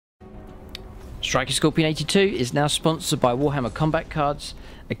Striker Scorpion 82 is now sponsored by Warhammer Combat Cards,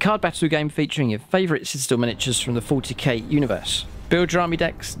 a card battle game featuring your favourite Citadel miniatures from the 40k universe. Build your army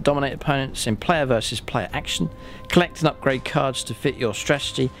decks, dominate opponents in player versus player action, collect and upgrade cards to fit your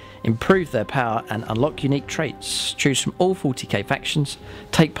strategy, improve their power and unlock unique traits. Choose from all 40k factions,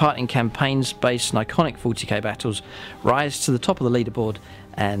 take part in campaigns based on iconic 40k battles, rise to the top of the leaderboard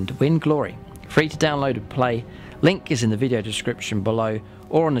and win glory. Free to download and play. Link is in the video description below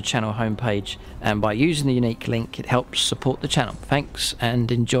or on the channel homepage, and by using the unique link it helps support the channel. Thanks and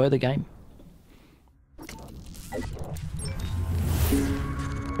enjoy the game.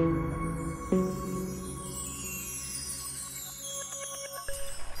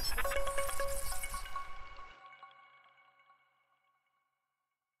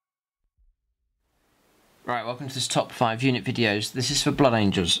 Right, welcome to this top 5 unit videos. This is for Blood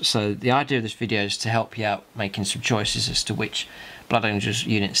Angels, so the idea of this video is to help you out making some choices as to which Blood Angels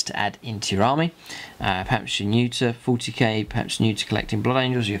units to add into your army. Perhaps you're new to 40k, perhaps new to collecting Blood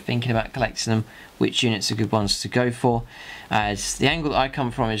Angels, you're thinking about collecting them, which units are good ones to go for. As the angle that I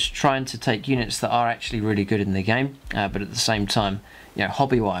come from is trying to take units that are actually really good in the game, but at the same time, you know,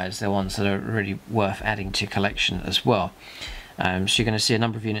 hobby-wise, they're ones that are really worth adding to your collection as well. So you're going to see a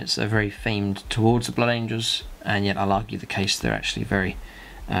number of units that are very themed towards the Blood Angels, and yet I'll argue the case they're actually very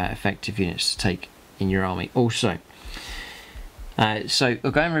effective units to take in your army also. So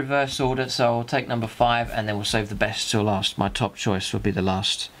we'll go in reverse order, so I'll take number 5 and then we'll save the best till last. My top choice will be the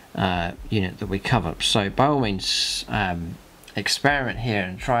last unit that we cover. So by all means, experiment here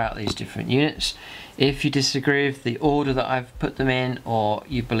and try out these different units. If you disagree with the order that I've put them in, or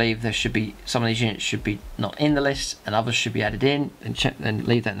you believe there should be some of these units should be not in the list and others should be added in, then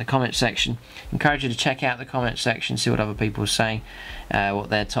leave that in the comment section. Encourage you to check out the comment section, see what other people are saying, what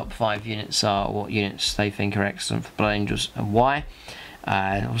their top 5 units are, what units they think are excellent for Blood Angels and why.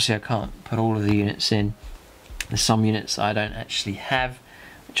 Obviously I can't put all of the units in. There's some units I don't actually have,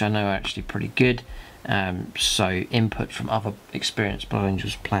 which I know are actually pretty good, so input from other experienced Blood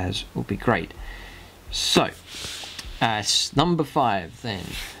Angels players will be great. So, number 5 then.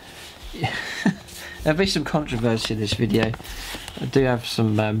 There'll be some controversy in this video. I do have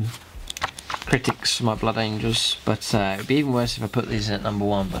some critics for my Blood Angels, but it would be even worse if I put these in at number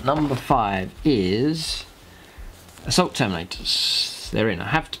 1. But number 5 is Assault Terminators. They're in. I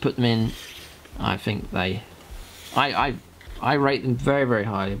have to put them in. I think they... I rate them very, very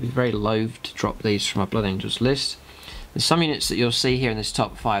high. I'd be very loath to drop these from my Blood Angels list. There's some units that you'll see here in this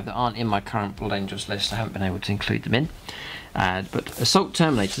top 5 that aren't in my current Blood Angels list. I haven't been able to include them in. But Assault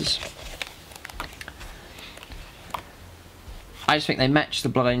Terminators, I just think they match the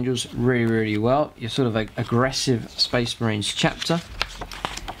Blood Angels really, really well. You're sort of an aggressive Space Marines chapter.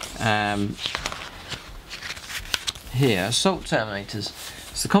 Here, Assault Terminators.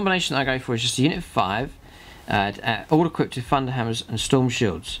 So the combination that I go for is just a unit of 5, all equipped with Thunder Hammers and Storm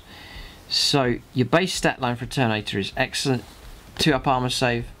Shields. So your base stat line for a Terminator is excellent, 2 up armor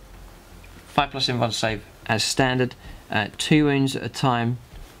save, 5+ invuln save as standard, 2 wounds at a time,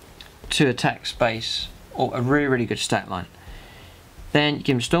 2 attack space, or a really, really good stat line. Then you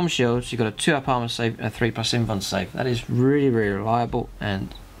give him Storm Shields, you've got a 2 up armor save and a 3+ invuln save. That is really, really reliable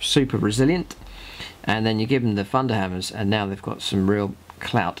and super resilient. And then you give them the Thunder Hammers, and now they've got some real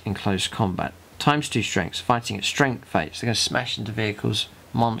clout in close combat. ×2 strengths, fighting at strength phase. They're going to smash into vehicles,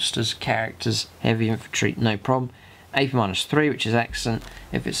 monsters, characters, heavy infantry, no problem. AP -3, which is excellent.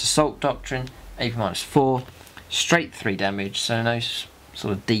 If it's Assault Doctrine, AP -4, straight 3 damage, so no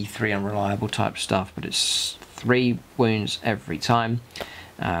sort of D3 unreliable type stuff, but it's 3 wounds every time.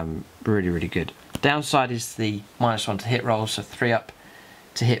 Really, really good. Downside is the -1 to hit roll, so 3 up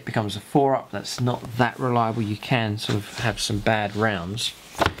to hit becomes a 4 up. That's not that reliable. You can sort of have some bad rounds.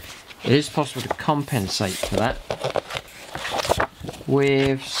 It is possible to compensate for that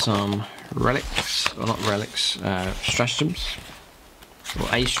with some relics, or not relics, stratagems, or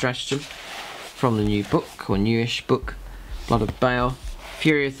a stratagem from the new book, or newish book, Blood of Baal,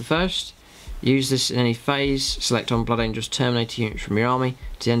 Fury of the First. Use this in any phase, select on Blood Angels Terminator unit from your army,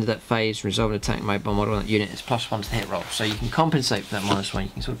 to the end of that phase, resolve an attack made by model on that unit is +1 to the hit roll. So you can compensate for that -1, you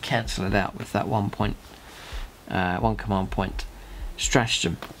can sort of cancel it out with that 1 command point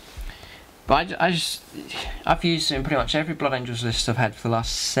stratagem. But I've used it in pretty much every Blood Angels list I've had for the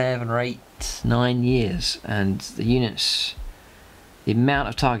last 7 or 8, 9 years, and the units, the amount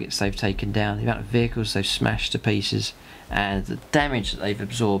of targets they've taken down, the amount of vehicles they've smashed to pieces, and the damage that they've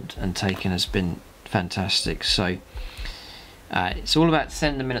absorbed and taken has been fantastic. So It's all about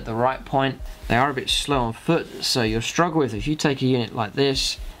sending them in at the right point. They are a bit slow on foot, so you'll struggle with, if you take a unit like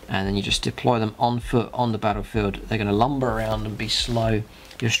this and then you just deploy them on foot on the battlefield, they're going to lumber around and be slow.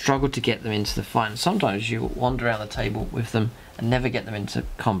 You'll struggle to get them into the fight, and sometimes you'll wander around the table with them and never get them into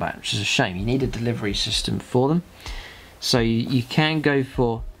combat, which is a shame. You need a delivery system for them. So you can go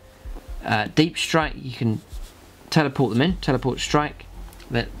for deep strike. You can teleport them in, teleport strike.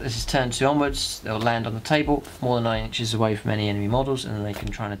 This is turn 2 onwards, they'll land on the table more than 9 inches away from any enemy models, and then they can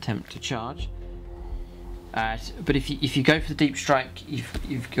try and attempt to charge. But if you go for the deep strike,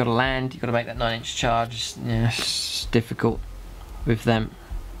 you've got to land, you've got to make that 9-inch charge. It's difficult with them.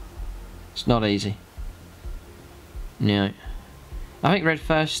 It's not easy. No. I think Red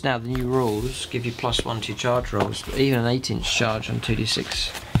First now, the new rules give you +1 to your charge rolls, but even an 8-inch charge on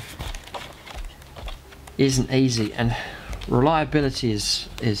 2d6 isn't easy, and reliability is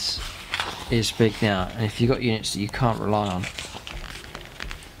big now, and if you've got units that you can't rely on, it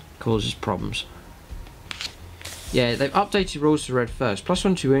causes problems. Yeah, they've updated rules to Red First.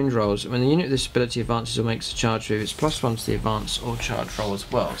 +1 to wound rolls. When the unit with this ability advances or makes a charge move, it's +1 to the advance or charge roll as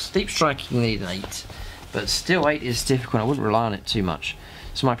well. So deep striking, you need an 8, but still 8 is difficult. I wouldn't rely on it too much.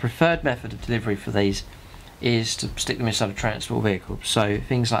 So my preferred method of delivery for these is to stick them inside a transport vehicle. So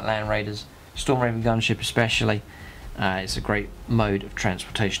things like Land Raiders, Storm Raven gunship especially, it's a great mode of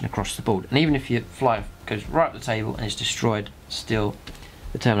transportation across the board. And even if your flyer goes right up the table and is destroyed, still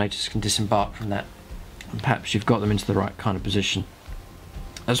the Terminators can disembark from that. And perhaps you've got them into the right kind of position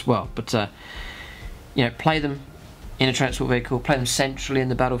as well. But you know, play them in a transport vehicle, play them centrally in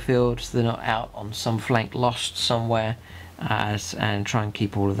the battlefield so they're not out on some flank lost somewhere, and try and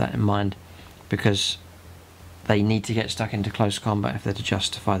keep all of that in mind, because they need to get stuck into close combat if they're to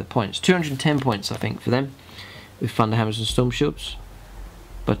justify the points. 210 points I think for them with Thunderhammers and Storm Shields,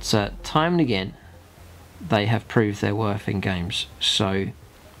 but time and again they have proved their worth in games, so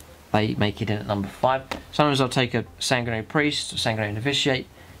they make it in at number 5. Sometimes I'll take a Sanguinary Priest or Sanguinary Novitiate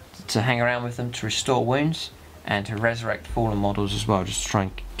to hang around with them to restore wounds and to resurrect fallen models as well, just to try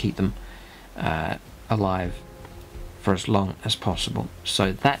and keep them alive for as long as possible.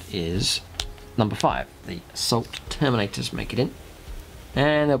 So that is number 5. The Assault Terminators make it in,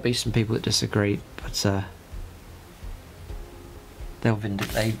 and there'll be some people that disagree, but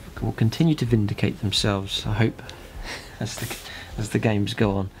they will continue to vindicate themselves, I hope, as the games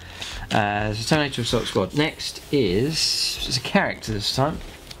go on. So Terminator Assault Squad. Next is a character this time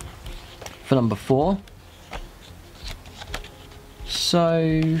for number 4.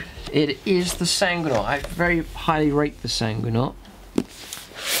 So it is the Sanguinaut. I very highly rate the Sanguinaut.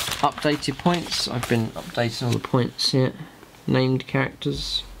 Updated points. I've been updating all the points here. Named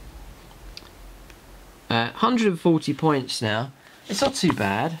characters. 140 points now. It's not too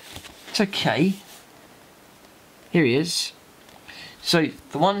bad. It's okay. Here he is. So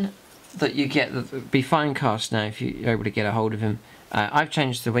the one that you get that be fine cast now if you're able to get a hold of him. I've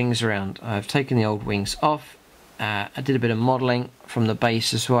changed the wings around. I've taken the old wings off. I did a bit of modelling from the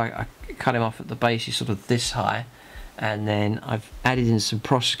base as well. I cut him off at the base. He's sort of this high, and then I've added in some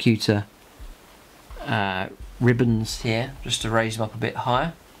prosecutor ribbons here just to raise him up a bit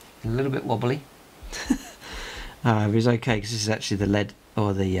higher. A little bit wobbly. But it's okay because this is actually the lead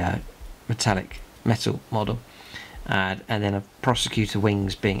or the metallic metal model. And then a prosecutor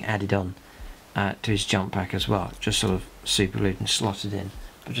wings being added on to his jump pack as well, just sort of super glued and slotted in,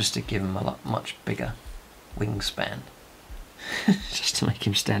 but just to give him a much bigger wingspan, just to make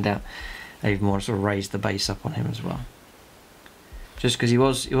him stand out even more, sort of raise the base up on him as well. Just because he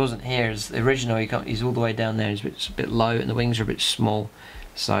wasn't here as the original, he's all the way down there, he's a bit low and the wings are a bit small,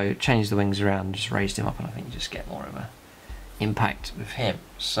 so changed the wings around and just raised him up, and I think you just get more of a impact with him.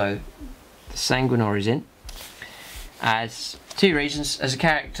 So the Sanguinaut is in. As 2 reasons: as a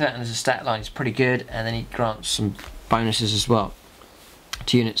character and as a stat line, he's pretty good, and then he grants some bonuses as well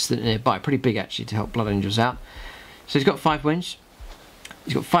to units that are nearby. Pretty big actually to help Blood Angels out. So he's got 5 wounds.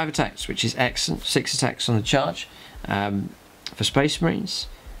 He's got 5 attacks, which is excellent. 6 attacks on the charge for Space Marines.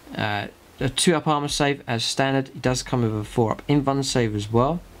 A 2-up armor save as standard. He does come with a 4-up invuln save as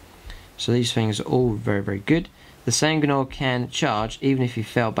well. So these things are all very, very good. The Sanguinaut can charge even if he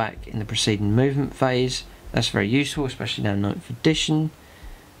fell back in the preceding movement phase. That's very useful, especially now 9th edition.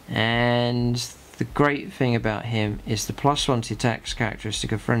 And the great thing about him is the +1 to the attacks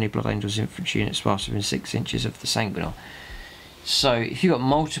characteristic of friendly Blood Angels infantry units whilst within 6 inches of the Sanguinaut. So if you've got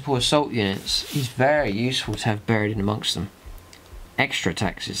multiple assault units, he's very useful to have buried in amongst them. Extra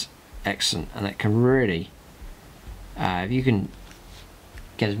attacks is excellent, and it can really, if you can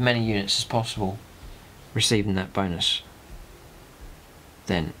get as many units as possible receiving that bonus,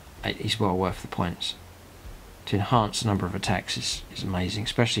 then he's well worth the points. to enhance the number of attacks is amazing,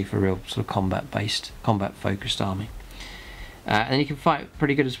 especially for a real sort of combat focused army. And then you can fight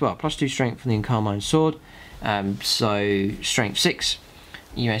pretty good as well. +2 strength from the Encarmine Sword, so strength 6.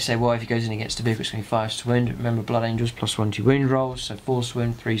 You may say, well, if he goes in against a vehicle, it's going to be 5s to wound. Remember, Blood Angels +1 to wound rolls, so 4s to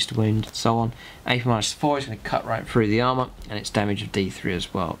wound, 3s to wound, and so on. AP -4 is going to cut right through the armour, and it's damage of D3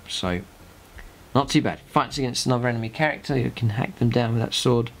 as well, so not too bad. Fights against another enemy character, you can hack them down with that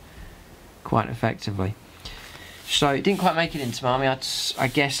sword quite effectively. So it didn't quite make it into my army. I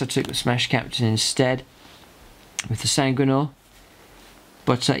guess I took the Smash Captain instead with the Sanguinor,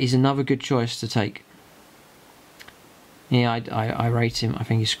 but he's another good choice to take. Yeah, I rate him. I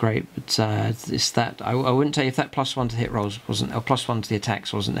think he's great, but it's that I wouldn't tell you if that +1 to hit rolls wasn't, or +1 to the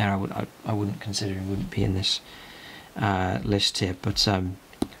attacks wasn't there. I wouldn't consider him. Wouldn't be in this list here. But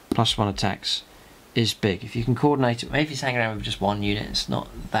 +1 attacks is big. If you can coordinate it, maybe if he's hanging around with just one unit, it's not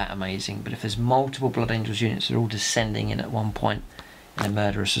that amazing. But if there's multiple Blood Angels units that are all descending in at one point in a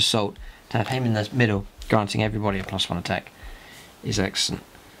murderous assault, to have him in the middle, granting everybody a +1 attack, is excellent.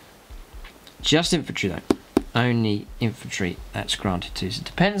 Just infantry though. Only infantry that's granted to. So it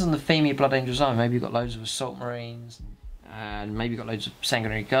depends on the theme your Blood Angels are. Maybe you've got loads of Assault Marines, and maybe you've got loads of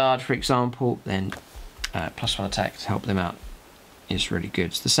Sanguinary Guard, for example, then +1 attack to help them out is really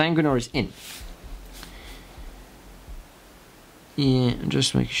good. So the Sanguinor is in. Yeah, I'm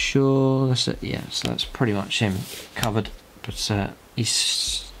just making sure that's it. Yeah, so that's pretty much him covered, but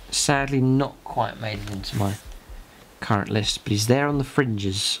he's sadly not quite made it into my current list, but he's there on the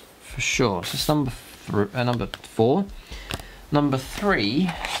fringes for sure. So it's number 4. Number 3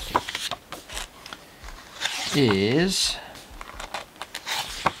 is,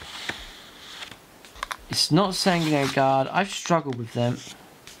 it's not Sanguinary Guard. I've struggled with them.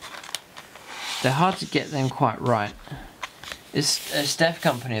 They're hard to get them quite right. It's Death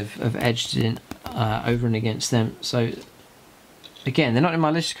Company have edged in over and against them. So again, they're not in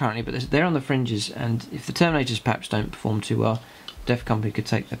my list currently, but they're on the fringes, and if the Terminators perhaps don't perform too well, Death Company could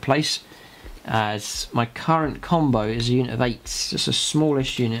take their place. As my current combo is a unit of 8, just a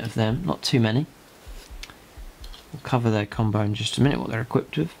smallish unit of them, not too many. We'll cover their combo in just a minute, what they're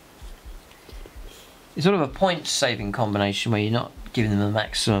equipped with. It's sort of a point-saving combination where you're not giving them the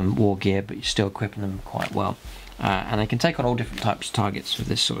maximum war gear, but you're still equipping them quite well. And they can take on all different types of targets with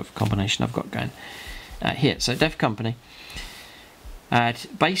this sort of combination I've got going here. So Death Company,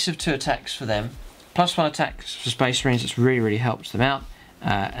 base of 2 attacks for them, +1 attacks for Space Marines, that's really helps them out.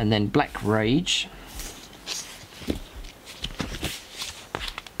 And then Black Rage.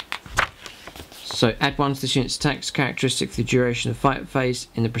 So add 1 to this unit's attacks characteristic for the duration of fight phase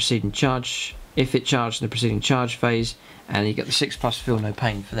in the preceding charge, if it charged in the preceding charge phase, and you get the 6+ feel no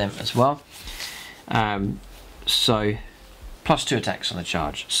pain for them as well. So +2 attacks on the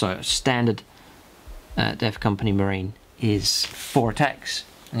charge. So a standard Death Company Marine is 4 attacks,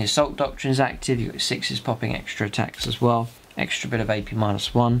 and the Assault Doctrine is active. You've got 6s popping extra attacks as well. Extra bit of AP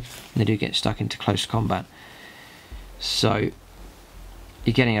 -1, and they do get stuck into close combat. So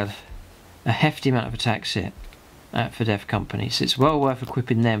you're getting a hefty amount of attacks here for Death Company, so it's well worth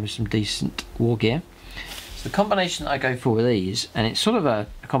equipping them with some decent war gear. So the combination that I go for with these, and it's sort of a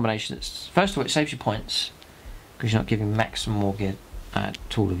combination that's, first of all, it saves you points because you're not giving maximum war gear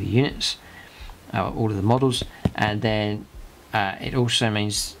to all of the units, all of the models, and then it also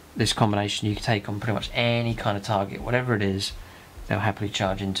means this combination you can take on pretty much any kind of target, whatever it is, they'll happily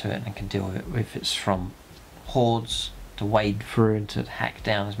charge into it and can deal with it, if it's from hordes to wade through and to hack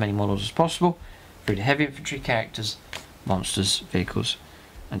down as many models as possible, through to heavy infantry characters, monsters, vehicles,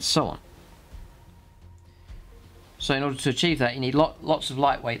 and so on. So in order to achieve that, you need lots of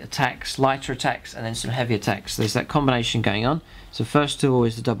lightweight attacks, lighter attacks, and then some heavy attacks. There's that combination going on. So first of all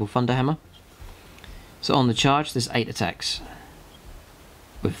is the double Thunderhammer. So on the charge, there's 8 attacks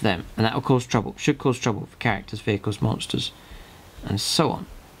with them, and that will cause trouble, should cause trouble for characters, vehicles, monsters, and so on.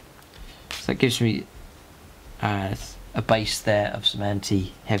 So that gives me a base there of some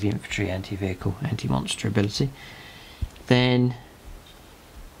anti-heavy infantry, anti-vehicle, anti-monster ability. Then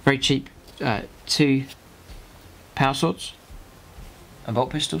very cheap 2 power swords and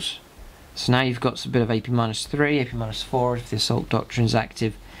bolt pistols. So now you've got a bit of AP -3, AP -4 if the Assault Doctrine is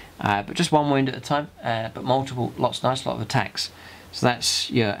active, but just 1 wound at a time, but multiple, nice lot of attacks. So that's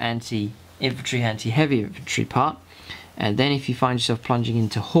your anti-infantry, anti-heavy infantry part. And then if you find yourself plunging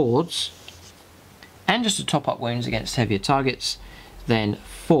into hordes, and just to top up wounds against heavier targets, then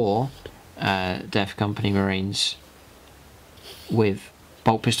 4 Death Company Marines with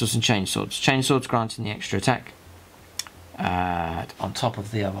bolt pistols and chainswords. Chainswords granting the extra attack on top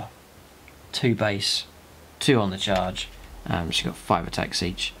of the other 2 base, 2 on the charge. So you've got 5 attacks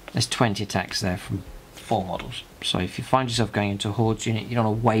each. There's 20 attacks there from 4 models. So if you find yourself going into a Hordes unit, you don't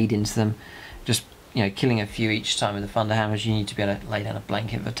want to wade into them, just killing a few each time with the Thunder Hammers. You need to be able to lay down a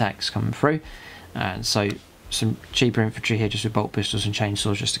blanket of attacks coming through. And so some cheaper infantry here just with bolt pistols and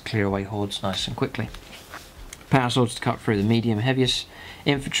chainsaws just to clear away Hordes nice and quickly. Power swords to cut through the medium heaviest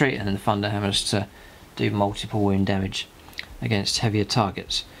infantry, and then the Thunder Hammers to do multiple wound damage against heavier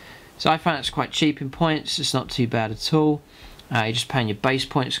targets. So I find it's quite cheap in points. It's not too bad at all. You're just paying your base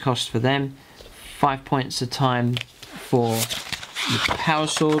points cost for them, 5 points a time for the power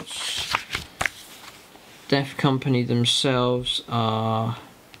swords. Death Company themselves are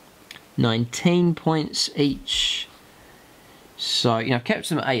 19 points each. So I've kept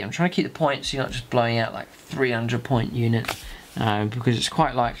them at 8. I'm trying to keep the points so you're not just blowing out like 300 point unit, because it's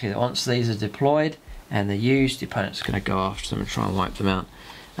quite likely that once these are deployed and they're used, the opponent's going to go after them and try and wipe them out.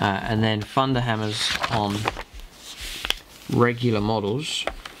 And then Thunder Hammers on regular models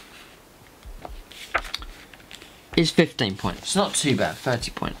is 15 points. It's not too bad.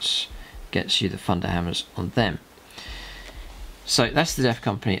 30 points gets you the Thunder Hammers on them. So that's the Death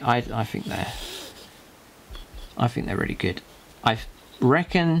Company. I think they're really good. I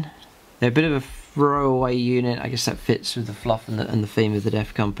reckon they're a bit of a throwaway unit. I guess that fits with the fluff and the theme of the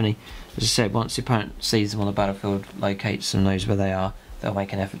Death Company. As I said, once the opponent sees them on the battlefield, locates them, knows where they are, they'll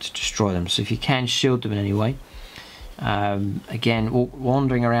make an effort to destroy them. So if you can shield them in any way, again,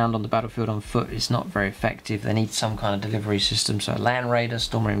 wandering around on the battlefield on foot is not very effective. They need some kind of delivery system. So a land raider,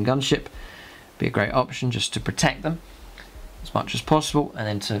 storm marine gunship be a great option just to protect them as much as possible, and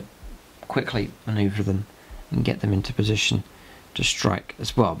then to quickly maneuver them and get them into position to strike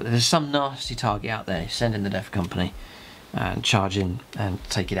as well. But there's some nasty target out there. Send in the Death Company and charge in and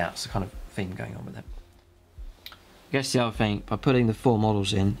take it out. It's the kind of theme going on with it. I guess the other thing, by putting the 4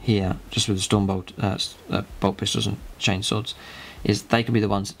 models in here, just with the storm bolt pistols and chainswords, is they can be the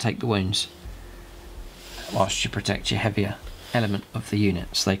ones that take the wounds whilst you protect your heavier element of the unit.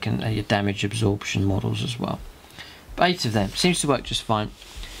 So they can your damage absorption models as well. But 8 of them seems to work just fine.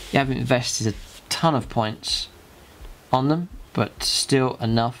 You haven't invested a ton of points on them, but still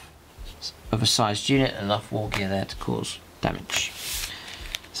enough of a sized unit, enough war gear there to cause damage.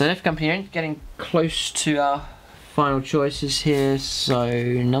 So Death Company are getting close to our final choices here. So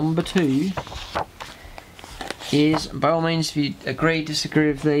number 2 is, by all means, if you agree, disagree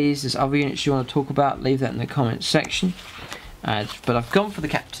with these, there's other units you want to talk about, leave that in the comments section. But I've gone for the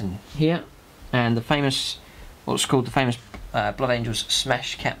Captain here, and the famous, what's called the famous Blood Angels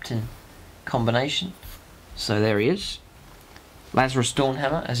Smash Captain combination. So there he is, Lazarus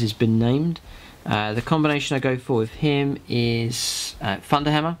Dawnhammer, as he's been named. The combination I go for with him is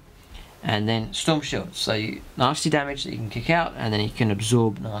Thunderhammer and then Storm Shield. So nasty damage that he can kick out, and then he can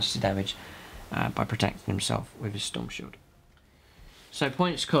absorb nasty damage by protecting himself with his Storm Shield. So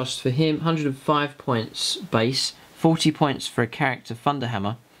points cost for him, 105 points base, 40 points for a character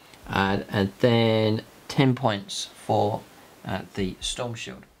Thunderhammer, and then 10 points for the Storm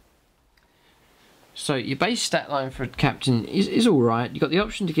Shield. So your base stat line for a captain is alright. You've got the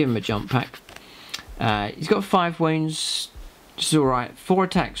option to give him a jump pack. He's got 5 wounds, which is alright. 4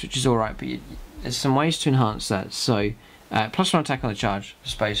 attacks, which is alright, but there's some ways to enhance that. So +1 attack on the charge for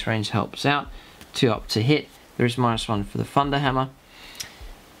space range helps out. 2 up to hit. There is -1 for the Thunderhammer.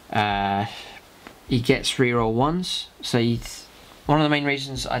 He gets reroll 1s. So one of the main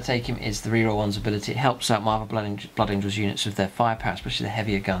reasons I take him is the reroll 1s ability. It helps out my other Blood Angels units with their firepower, especially the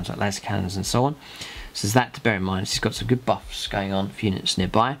heavier guns like las cannons and so on. So there's that to bear in mind. He's got some good buffs going on for units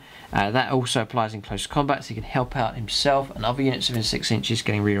nearby. That also applies in close combat, so he can help out himself and other units within 6 inches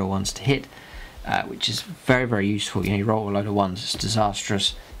getting reroll 1s to hit, which is very, very useful. You roll a load of 1s, it's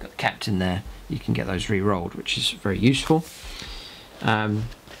disastrous. Got the captain there, you can get those re-rolled, which is very useful.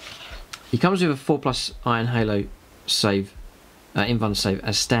 He comes with a 4+ Iron Halo save, invuln save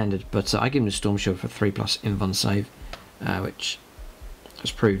as standard, but I give him the Storm Shield for 3+ invuln save, which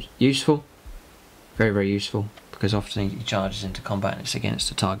has proved useful. Very, very useful, because often he charges into combat and it's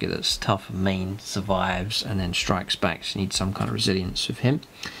against a target that's tough and mean, survives, and then strikes back, so you need some kind of resilience with him.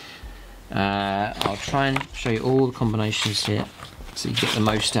 I'll try and show you all the combinations here so you get the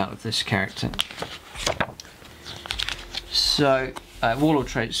most out of this character. So, Warlord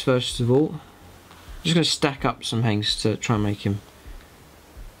traits first of all. I'm just going to stack up some things to try and make him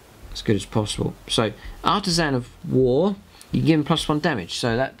as good as possible. So, Artisan of War, you can give him +1 damage,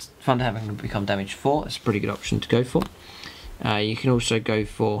 so that's fun to have him become damage 4. That's a pretty good option to go for. You can also go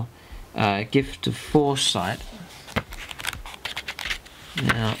for Gift of Foresight.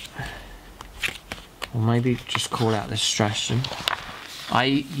 Now, or maybe just call out this stratagem. I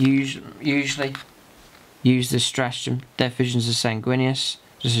usually use this stratagem, Death Visions of Sanguinius,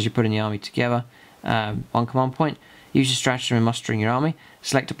 just as you're putting the army together. 1 command point. Use your stratagem in mustering your army.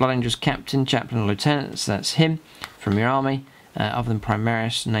 Select a Blood Angel's captain, chaplain or lieutenant, so that's him, from your army. Other than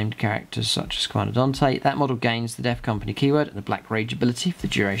Primaris, named characters such as Commander Dante. That model gains the Death Company keyword and the Black Rage ability for the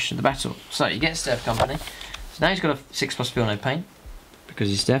duration of the battle. So you get Death Company. So now he's got a 6+ Feel No Pain, because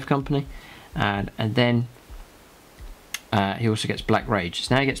he's Death Company. And then he also gets Black Rage.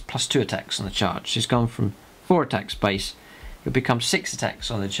 So now he gets +2 attacks on the charge. So he's gone from 4 attacks base, it'll become 6 attacks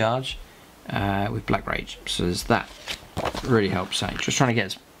on the charge with Black Rage. So there's that. Really helps out. Just trying to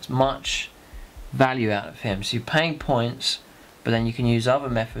get as much value out of him. So you're paying points, but then you can use other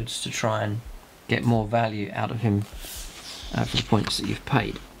methods to try and get more value out of him for the points that you've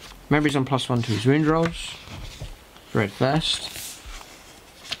paid. Remember, he's on +1 to his wound rolls, red first.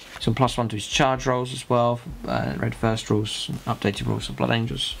 He's on +1 to his charge rolls as well, red first rules, updated rules for Blood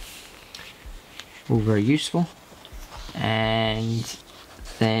Angels. All very useful. And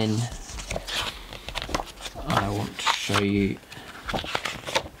then I want to show you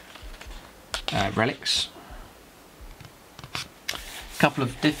relics. Couple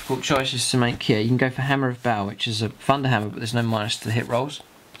of difficult choices to make here. You can go for Hammer of Bow, which is a Thunder Hammer, but there's no minus to the hit rolls.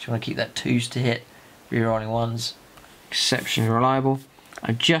 So you want to keep that 2s to hit, rerolling 1s. Exceptionally reliable.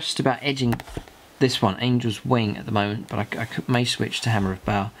 I'm just about edging this one, Angel's Wing, at the moment, but I may switch to Hammer of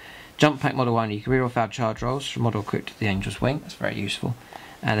Bow. Jump pack model 1, you can reroll foul charge rolls from model equipped with the Angel's Wing. That's very useful.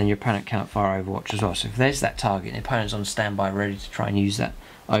 And then your opponent cannot fire Overwatch as well. So if there's that target, and the opponent's on standby ready to try and use that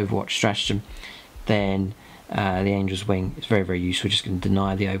Overwatch stratagem, then the Angel's Wing is very, very useful. Just going to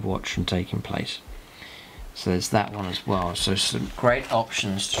deny the Overwatch from taking place. So there's that one as well. So some great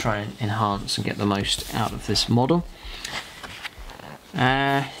options to try and enhance and get the most out of this model.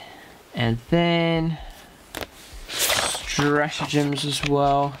 And then stratagems as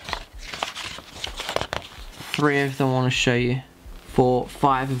well. 3 of them I want to show you.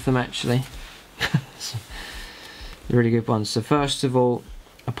 5 of them actually. Really good ones. So first of all,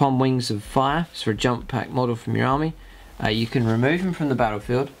 upon Wings of Fire, so for a jump pack model from your army, you can remove him from the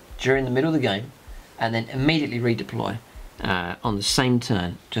battlefield during the middle of the game and then immediately redeploy on the same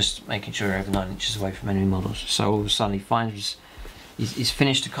turn, just making sure you're over 9 inches away from enemy models. So all of a sudden he finds he's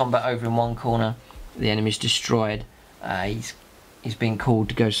finished the combat over in one corner, the enemy's destroyed, he's been called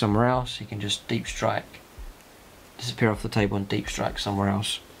to go somewhere else, he can just deep strike, disappear off the table and deep strike somewhere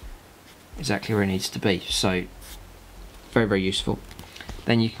else, exactly where he needs to be. So very, very useful.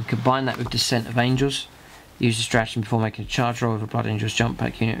 Then you can combine that with Descent of Angels. Use the stratagem before making a charge roll with a Blood Angels jump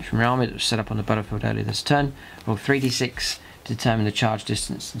pack unit from your army that was set up on the battlefield earlier this turn. Roll 3d6 to determine the charge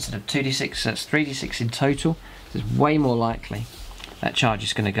distance instead of 2d6, so that's 3d6 in total. So it's way more likely that charge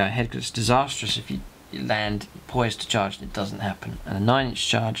is going to go ahead, because it's disastrous if you land poised to charge and it doesn't happen. And a 9-inch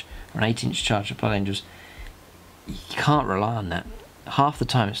charge or an 8-inch charge of Blood Angels, you can't rely on that. Half the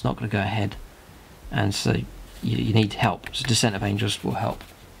time it's not going to go ahead, and so you need help. So Descent of Angels will help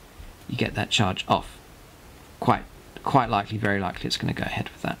you get that charge off. Quite likely, very likely it's going to go ahead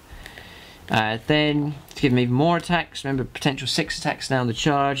with that. Then to give them even more attacks, remember potential 6 attacks now on the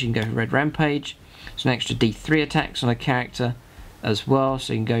charge, you can go for Red Rampage. So an extra D3 attacks on a character as well,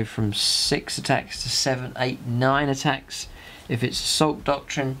 so you can go from 6 attacks to 7, 8, 9 attacks. If it's Assault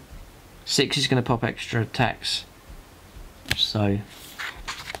Doctrine, 6 is going to pop extra attacks. So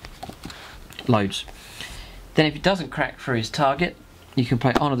loads. Then if it doesn't crack through his target, you can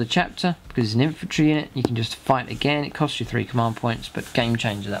play Honour the Chapter, because it's an infantry unit, you can just fight again. It costs you 3 command points, but game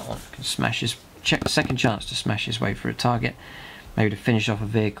changer that one. You can smash his second chance to smash his way through a target, maybe to finish off a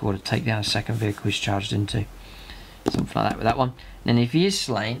vehicle or to take down a second vehicle he's charged into. Something like that with that one. And then if he is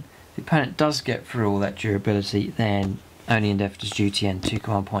slain, the opponent does get through all that durability, then only in death does duty end 2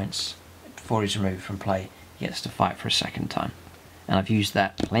 command points. Before he's removed from play, he gets to fight for a second time. And I've used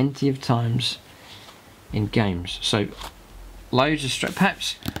that plenty of times in games. So loads of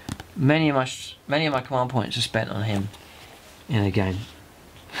perhaps many of my command points are spent on him in a game.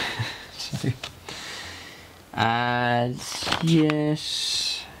 So,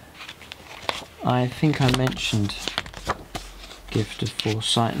 yes, I think I mentioned Gift of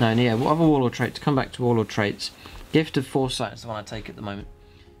Foresight. No, yeah, what other Warlord traits? Come back to Warlord traits. Gift of Foresight is the one I take at the moment.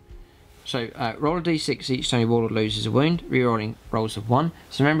 So roll a d6 each time your Warlord loses a wound, rerolling rolls of 1.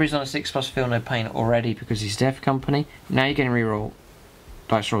 So remember, he's on a 6+ Feel No Pain already because he's Death Company. Now you're going to reroll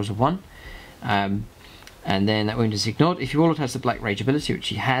dice rolls of 1. And then that wound is ignored. If your Warlord has the Black Rage ability, which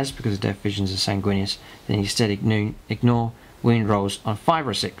he has because of Death Visions and Sanguinius, then instead ignore wound rolls on 5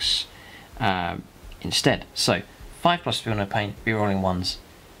 or 6 instead. So 5+ Feel No Pain, rerolling 1s.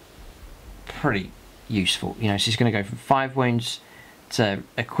 Pretty useful. You know, so he's going to go from 5 wounds to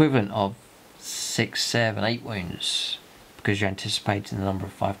equivalent of 6, 7, 8 wounds because you're anticipating the number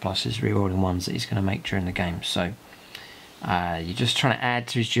of 5+s rerolling ones that he's going to make during the game. So you're just trying to add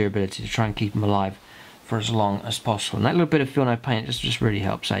to his durability to try and keep him alive for as long as possible. And that little bit of feel no pain just really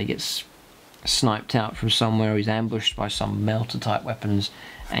helps. So he gets sniped out from somewhere, or he's ambushed by some melter type weapons,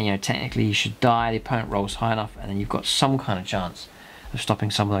 and you know, technically he should die. The opponent rolls high enough, and then you've got some kind of chance of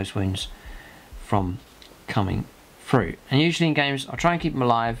stopping some of those wounds from coming through. And usually in games I'll try and keep him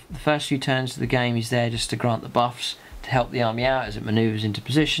alive. The first few turns of the game he's there just to grant the buffs to help the army out as it manoeuvres into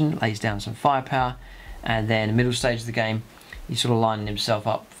position, lays down some firepower, and then the middle stage of the game he's sort of lining himself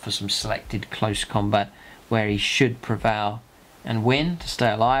up for some selected close combat where he should prevail and win to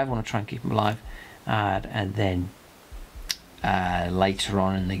stay alive. I want to try and keep him alive, and then later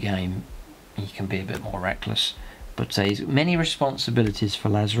on in the game he can be a bit more reckless. But he's got many responsibilities for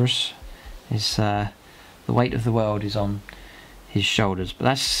Lazarus. The weight of the world is on his shoulders. But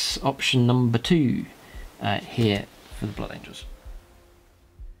that's option number 2 here for the Blood Angels.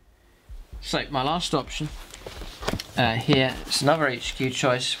 So my last option here, it's another HQ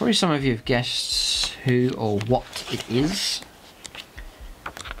choice. Probably some of you have guessed who or what it is.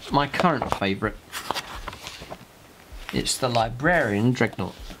 My current favourite, it's the Librarian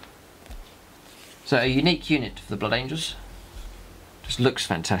Dreadnought. So a unique unit for the Blood Angels. Just looks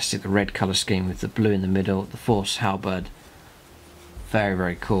fantastic, the red colour scheme with the blue in the middle, the Force Halberd. Very,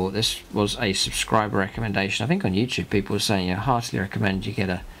 very cool. This was a subscriber recommendation. I think on YouTube people were saying, you know, heartily recommend you get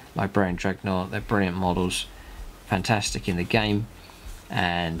a Librarian Dreadnought. They're brilliant models, fantastic in the game.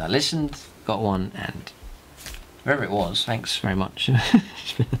 And I listened, got one, and wherever it was, thanks very much.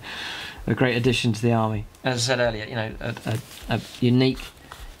 It's been a great addition to the army. As I said earlier, you know, a unique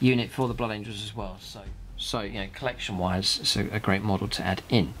unit for the Blood Angels as well. So you know, collection wise, it's a great model to add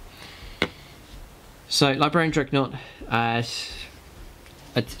in. So Librarian Dreadnought,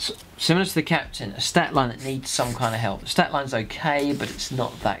 it's similar to the Captain, a stat line that needs some kind of help. The stat line's okay, but it's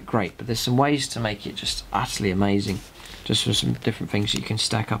not that great. But there's some ways to make it just utterly amazing, just for some different things that you can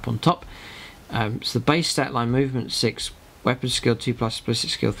stack up on top. So the base stat line: movement 6, weapon skill 2+,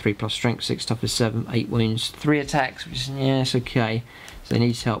 ballistic skill 3+, strength 6, toughness 7, 8 wounds, 3 attacks, which is, yeah, it's okay. So it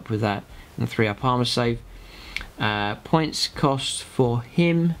needs help with that, and 3 up armor save. Points cost for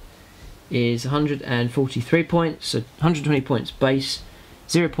him is 143 points, so 120 points base,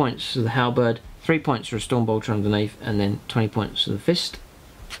 0 points for the halberd, 3 points for a storm bolter underneath, and then 20 points for the fist.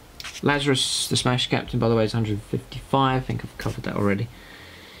 Lazarus, the Smash Captain, by the way, is 155. I think I've covered that already.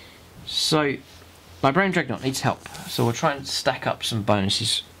 So Librarian Dreadnought needs help, so we'll try and stack up some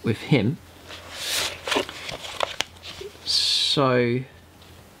bonuses with him. So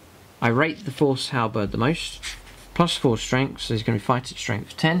I rate the Force Halberd the most. +4 strength, so he's going to be fighting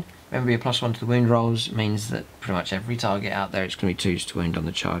strength 10. Remember, your +1 to the wound rolls means that pretty much every target out there it's going to be 2s to wound on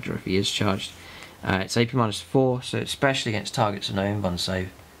the charger if he is charged. It's AP -4, so especially against targets with no invuln save,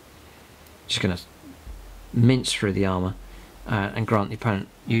 just going to mince through the armour and grant the opponent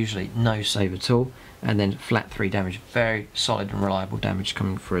usually no save at all, and then flat 3 damage. Very solid and reliable damage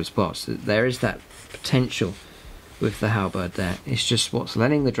coming through as well. So there is that potential with the halberd there. It's just what's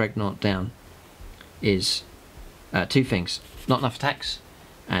letting the Dreadnought down is 2 things: not enough attacks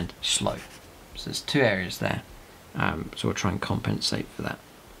and slow. So there's 2 areas there, so we'll try and compensate for that.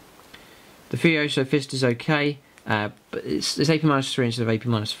 The Furioso Fist is okay, but it's AP -3 instead of AP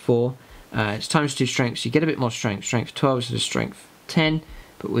 -4. It's ×2 strength, so you get a bit more strength. Strength 12 instead of strength 10,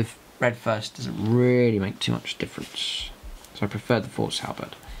 but with red first doesn't really make too much difference. So I prefer the Force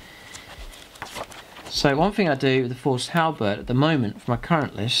Halberd. So one thing I do with the Force Halberd at the moment for my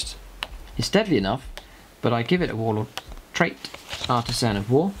current list is deadly enough, but I give it a Warlord trait, Artisan of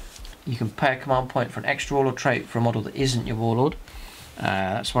War. You can pay a command point for an extra Warlord trait for a model that isn't your Warlord.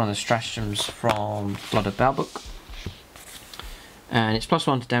 That's one of the stratagems from Blood of Balbook. And it's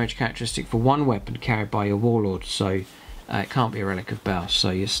 +1 to damage characteristic for 1 weapon carried by your Warlord, so it can't be a Relic of Bal. So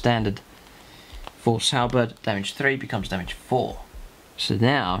your standard Force Halberd, damage 3 becomes damage 4. So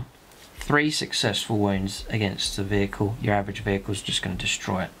now 3 successful wounds against the vehicle, your average vehicle is just going to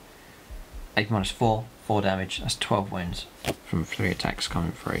destroy it. AP -4, 4 damage, that's 12 wounds from 3 attacks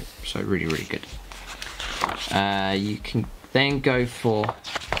coming through, so really, really good. You can then go for,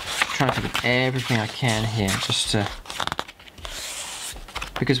 trying to think of everything I can here, just to,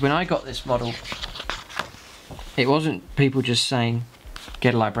 because when I got this model, it wasn't people just saying,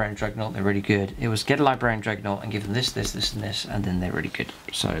 get a Librarian Dreadnought, they're really good. It was get a Librarian Dreadnought and give them this, this, this, and this, and then they're really good.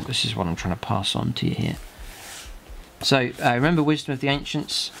 So this is what I'm trying to pass on to you here. So remember Wisdom of the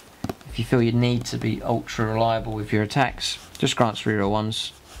Ancients. If you feel you need to be ultra reliable with your attacks, just grants reroll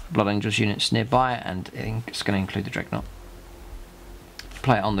 1s, Blood Angels units nearby, and it's going to include the Dreadnought.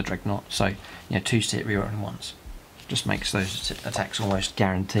 Play it on the Dreadnought, so you know 2 to hit rerolling 1s. just makes those attacks almost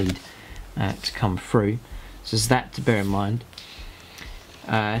guaranteed to come through. So there's that to bear in mind.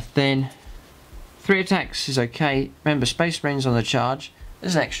 Then 3 attacks is okay. Remember, Space Marine's on the charge.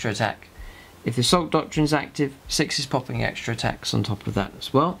 There's an extra attack. If the Assault Doctrine's active, 6 is popping extra attacks on top of that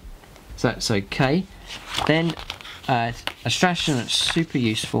as well. So that's okay. Then a stratagem that's super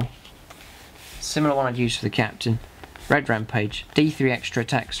useful. Similar one I'd use for the Captain. Red Rampage. D3 extra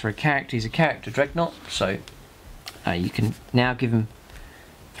attacks for a character. He's a character Dreadnought, so you can now give him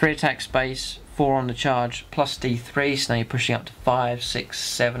 3 attacks base, 4 on the charge, plus D3, so now you're pushing up to 5, 6,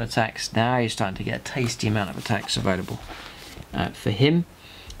 7 attacks. Now you're starting to get a tasty amount of attacks available for him.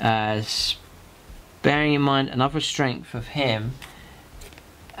 Bearing in mind another strength of him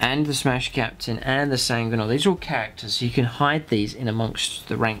and the Smash Captain and the Sanguinor, these are all characters, so you can hide these in amongst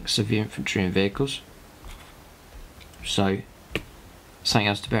the ranks of your infantry and vehicles. So something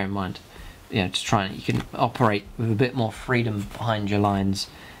else to bear in mind, you know, to try and you can operate with a bit more freedom behind your lines.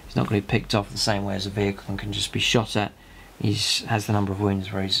 He's not going to be picked off the same way as a vehicle and can just be shot at. He has the number of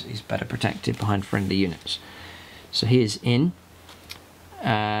wounds where he's better protected behind friendly units. So he is in.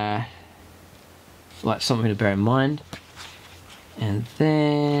 Like something to bear in mind. And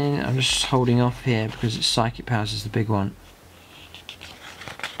then I'm just holding off here because it's Psychic Powers is the big one.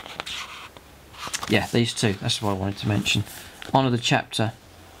 Yeah, these two, that's what I wanted to mention. Honour the Chapter.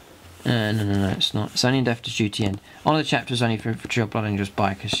 No, it's not. It's only in Death to Duty End. Honour the Chapter is only for infantry or Blood Angels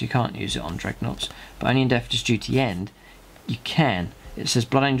bikers. You can't use it on Dreadnoughts. But only in Death to Duty End, you can. It says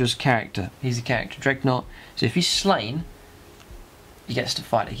Blood Angel's character. He's a character Dreadnought. So if he's slain, he gets to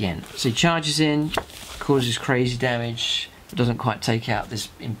fight again. So he charges in, causes crazy damage, but doesn't quite take out this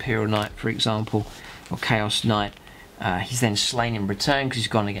Imperial Knight, for example, or Chaos Knight. He's then slain in return because he's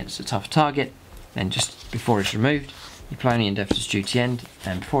gone against a tough target. Then just before he's removed, you play only in Death to Duty End,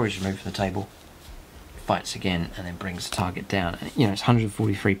 and before he's removed from the table, fights again and then brings the target down. And, you know, it's a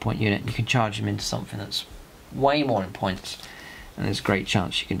 143 point unit, and you can charge him into something that's way more in points, and there's a great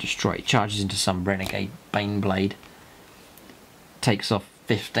chance you can destroy it. He charges into some Renegade Baneblade, takes off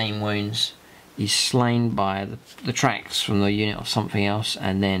 15 wounds, he's slain by the tracks from the unit or something else,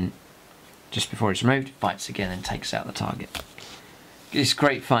 and then just before he's removed, fights again and takes out the target. It's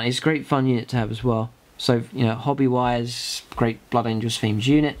great fun. It's a great fun unit to have as well. So, you know, hobby wise, great Blood Angels themed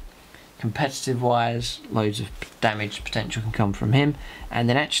unit. Competitive wise, loads of damage potential can come from him, and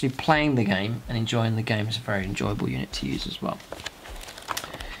then actually playing the game and enjoying the game is a very enjoyable unit to use as well.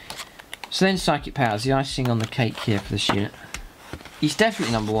 So then Psychic Powers, the icing on the cake here for this unit. He's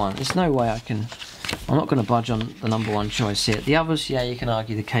definitely number 1. There's no way I'm not going to budge on the number 1 choice here. The others, yeah, you can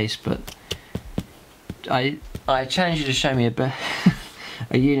argue the case, but I challenge you to show me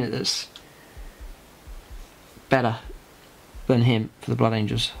a unit that's better than him for the Blood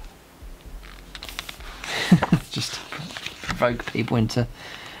Angels. Just provoke people into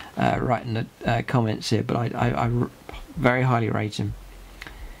writing the comments here, but I very highly rate him.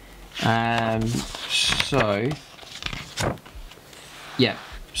 So yeah,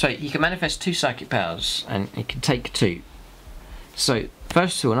 so you can manifest 2 Psychic Powers, and it can take 2. So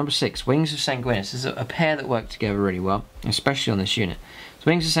first of all, number 6, Wings of Sanguinus is a pair that work together really well, especially on this unit. So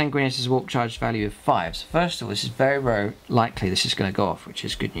Wings of Sanguinus is a warp charge value of 5. So first of all, this is very, very likely this is going to go off, which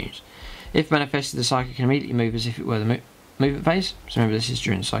is good news. If manifested, the Psychic can immediately move as if it were the movement phase. So remember, this is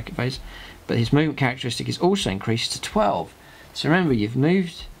during the Psychic phase. But his movement characteristic is also increased to 12. So remember, you've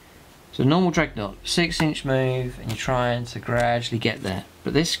moved. So normal Dreadnought, 6-inch move, and you're trying to gradually get there.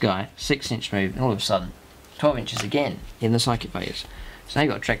 But this guy, 6-inch move, and all of a sudden, 12 inches again in the Psychic phase. So now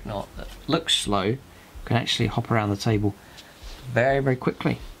you've got a Dreadnought that looks slow, can actually hop around the table very, very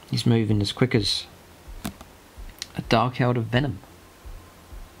quickly. He's moving as quick as a Dark Elder Venom.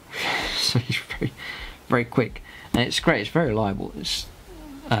 So he's very, very quick. And it's great, it's very reliable. It's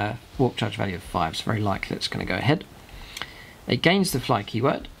warp charge value of 5, so very likely it's going to go ahead. It gains the fly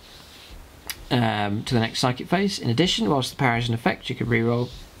keyword to the next Psychic phase. In addition, whilst the power is in effect, you can reroll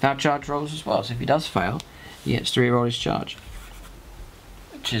failed charge rolls as well. So if he does fail, he gets to reroll his charge,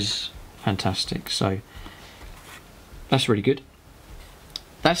 which is fantastic. So that's really good.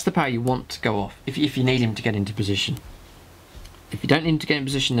 That's the power you want to go off if you need him to get into position. If you don't need him to get in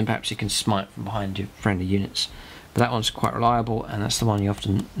position, then perhaps you can smite from behind your friendly units. But that one's quite reliable, and that's the one you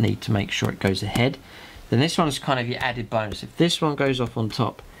often need to make sure it goes ahead. Then this one's kind of your added bonus. If this one goes off on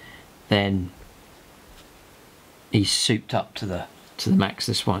top, then he's souped up to the max.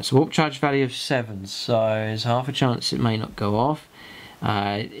 This one. It's a warp charge value of 7, so there's half a chance it may not go off.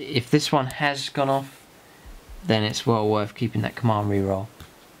 If this one has gone off, then it's well worth keeping that command reroll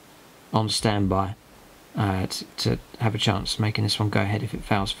on standby. to have a chance of making this one go ahead if it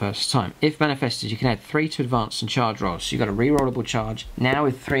fails first time. If manifested, you can add 3 to advance and charge rolls. So you've got a re-rollable charge now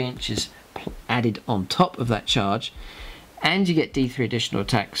with 3 inches added on top of that charge, and you get D3 additional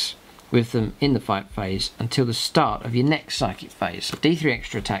attacks with them in the fight phase until the start of your next psychic phase. So D3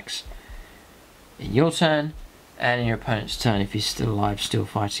 extra attacks in your turn and in your opponent's turn if he's still alive, still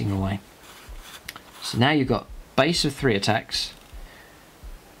fighting away. So now you've got base of 3 attacks,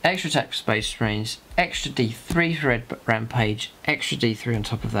 extra attack for space range, extra D3 for red rampage, extra D3 on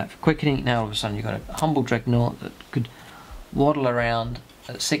top of that for quickening. Now all of a sudden you've got a humble dreadnought that could waddle around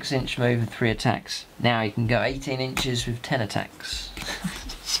at 6-inch move and 3 attacks. Now you can go 18 inches with 10 attacks.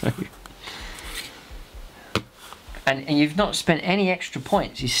 So, and you've not spent any extra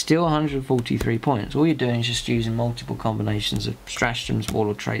points. You're still 143 points. All you're doing is just using multiple combinations of stratagems,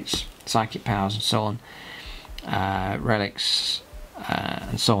 warlord traits, psychic powers and so on, relics,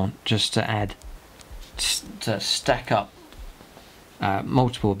 and so on, just to add, to stack up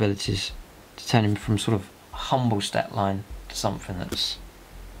multiple abilities to turn him from sort of humble stat line to something that's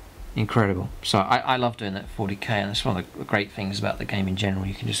incredible. So I love doing that 40k, and that's one of the great things about the game in general.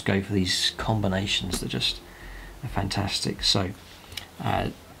 You can just go for these combinations that just are fantastic. So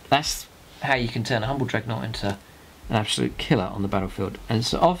that's how you can turn a humble dreadnought into an absolute killer on the battlefield. And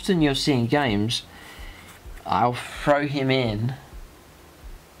so often you'll see in games, I'll throw him in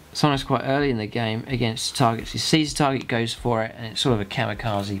sometimes quite early in the game against targets. He sees the target, goes for it, and it's sort of a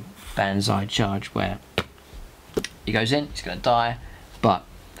kamikaze banzai charge where he goes in, he's going to die, but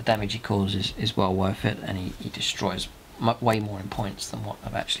the damage he causes is well worth it, and he destroys way more in points than what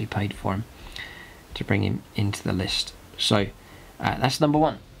I've actually paid for him to bring him into the list. So that's number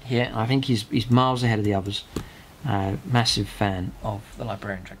 1 here. I think he's miles ahead of the others. Massive fan of the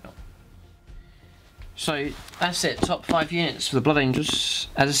Librarian Dreadnought. So that's it, top 5 units for the Blood Angels.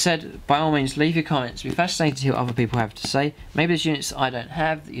 As I said, by all means leave your comments. It'd be fascinating to hear what other people have to say. Maybe there's units that I don't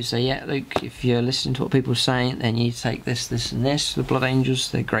have that you say, yeah Luke, if you're listening to what people are saying, then you take this, this and this for the Blood Angels.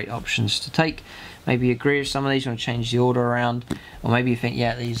 They're great options to take. Maybe you agree with some of these, you want to change the order around, or maybe you think,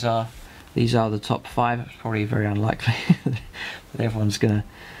 yeah, these are the top 5. It's probably very unlikely that everyone's going to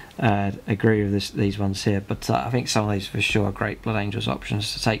agree with these ones here, but I think some of these for sure are great Blood Angels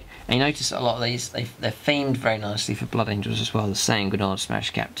options to take. And you notice a lot of these, they're themed very nicely for Blood Angels as well. The Sanguinard,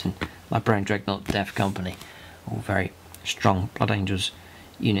 Smash Captain, Librarian Dreadnought, Death Company, all very strong Blood Angels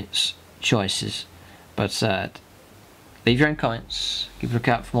units choices. But leave your own comments, keep a look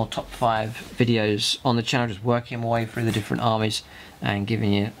out for more top 5 videos on the channel, just working my way through the different armies and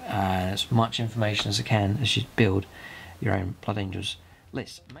giving you as much information as I can as you build your own Blood Angels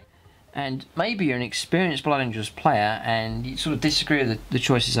list. And maybe you're an experienced Blood Angels player and you sort of disagree with the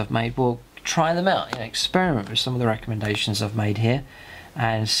choices I've made. Well, try them out, experiment with some of the recommendations I've made here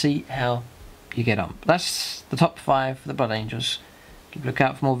and see how you get on. But that's the top 5 for the Blood Angels. Keep a look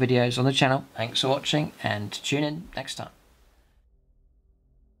out for more videos on the channel. Thanks for watching, and tune in next time.